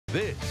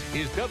This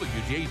is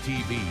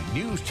WJTV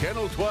News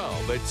Channel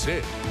 12 at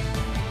 6.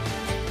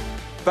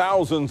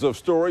 Thousands of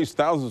stories,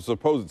 thousands of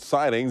supposed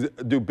sightings.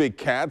 Do big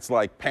cats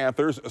like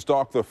panthers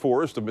stalk the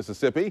forest of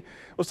Mississippi?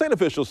 Well, state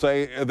officials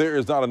say there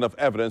is not enough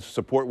evidence to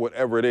support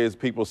whatever it is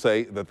people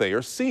say that they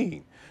are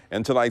seeing.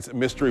 And tonight's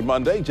Mystery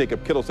Monday,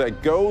 Jacob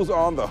Kittlestad goes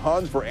on the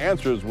hunt for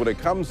answers when it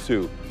comes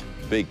to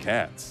big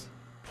cats.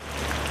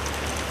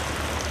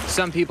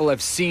 Some people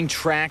have seen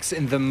tracks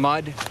in the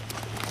mud.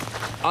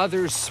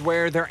 Others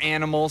swear their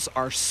animals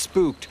are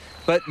spooked,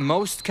 but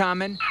most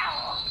common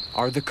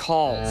are the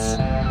calls.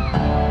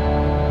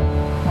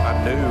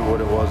 I knew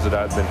what it was that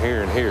I'd been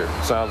hearing here.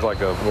 It sounds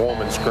like a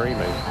woman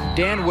screaming.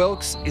 Dan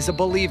Wilkes is a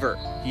believer.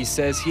 He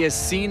says he has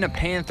seen a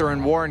panther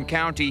in Warren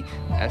County,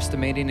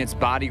 estimating its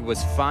body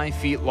was 5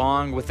 feet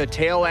long, with the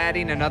tail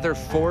adding another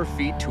 4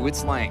 feet to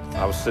its length.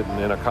 I was sitting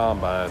in a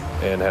combine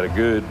and had a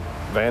good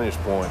vantage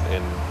point,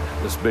 and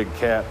this big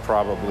cat,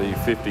 probably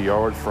 50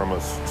 yards from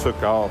us,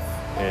 took off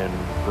and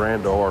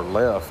ran to our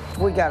left.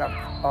 We got a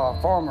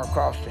farmer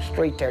across the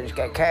street there that's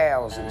got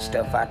cows and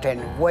stuff out there,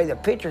 and the way the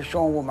picture's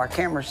showing with my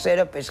camera set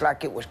up, it's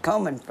like it was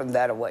coming from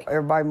that away.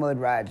 Everybody mud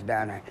rides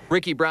down there.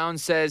 Ricky Brown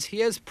says he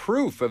has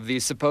proof of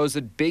these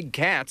supposed big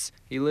cats.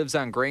 He lives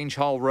on Grange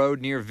Hall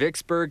Road near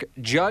Vicksburg.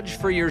 Judge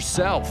for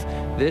yourself.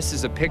 This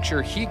is a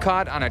picture he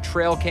caught on a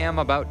trail cam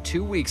about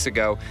 2 weeks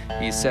ago.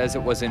 He says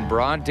it was in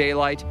broad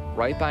daylight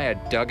right by a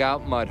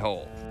dugout mud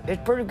hole. It's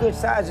pretty good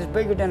size. It's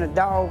bigger than a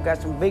dog, got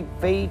some big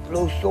feet,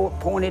 little short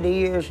pointed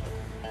ears,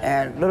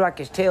 and look like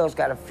his tail's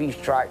got a few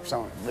stripes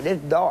on it, but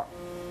it's dark.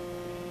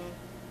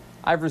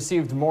 I've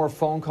received more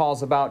phone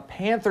calls about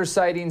panther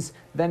sightings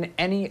than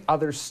any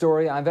other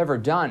story I've ever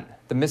done.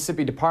 The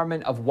Mississippi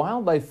Department of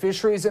Wildlife,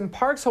 Fisheries and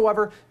Parks,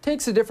 however,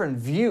 takes a different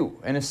view.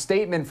 In a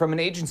statement from an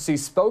agency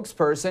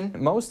spokesperson,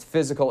 most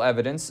physical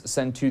evidence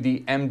sent to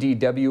the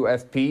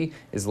MDWFP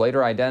is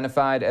later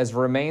identified as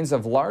remains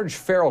of large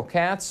feral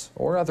cats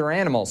or other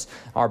animals.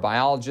 Our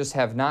biologists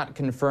have not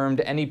confirmed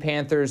any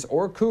panthers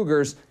or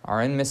cougars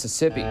are in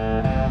Mississippi.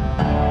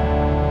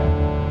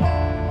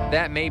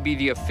 That may be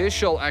the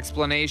official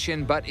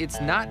explanation, but it's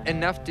not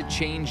enough to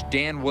change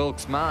Dan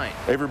Wilkes' mind.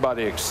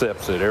 Everybody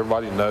accepts it.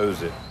 Everybody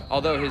knows it.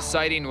 Although his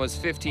sighting was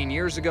 15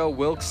 years ago,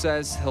 Wilkes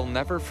says he'll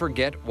never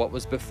forget what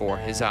was before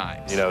his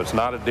eyes. You know, it's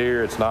not a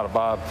deer, it's not a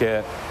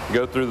bobcat. You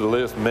go through the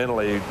list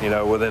mentally, you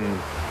know, within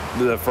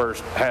the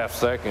first half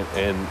second,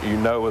 and you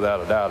know without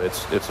a doubt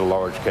it's a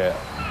large cat.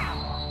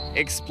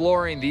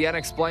 Exploring the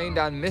unexplained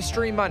on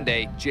Mystery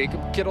Monday,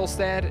 Jacob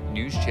Kittlestad,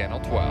 News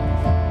Channel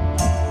 12.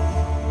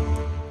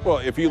 Well,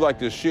 if you'd like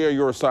to share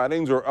your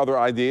sightings or other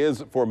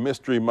ideas for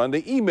Mystery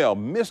Monday, email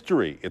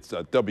mystery. It's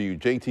at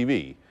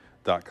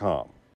WJTV.com.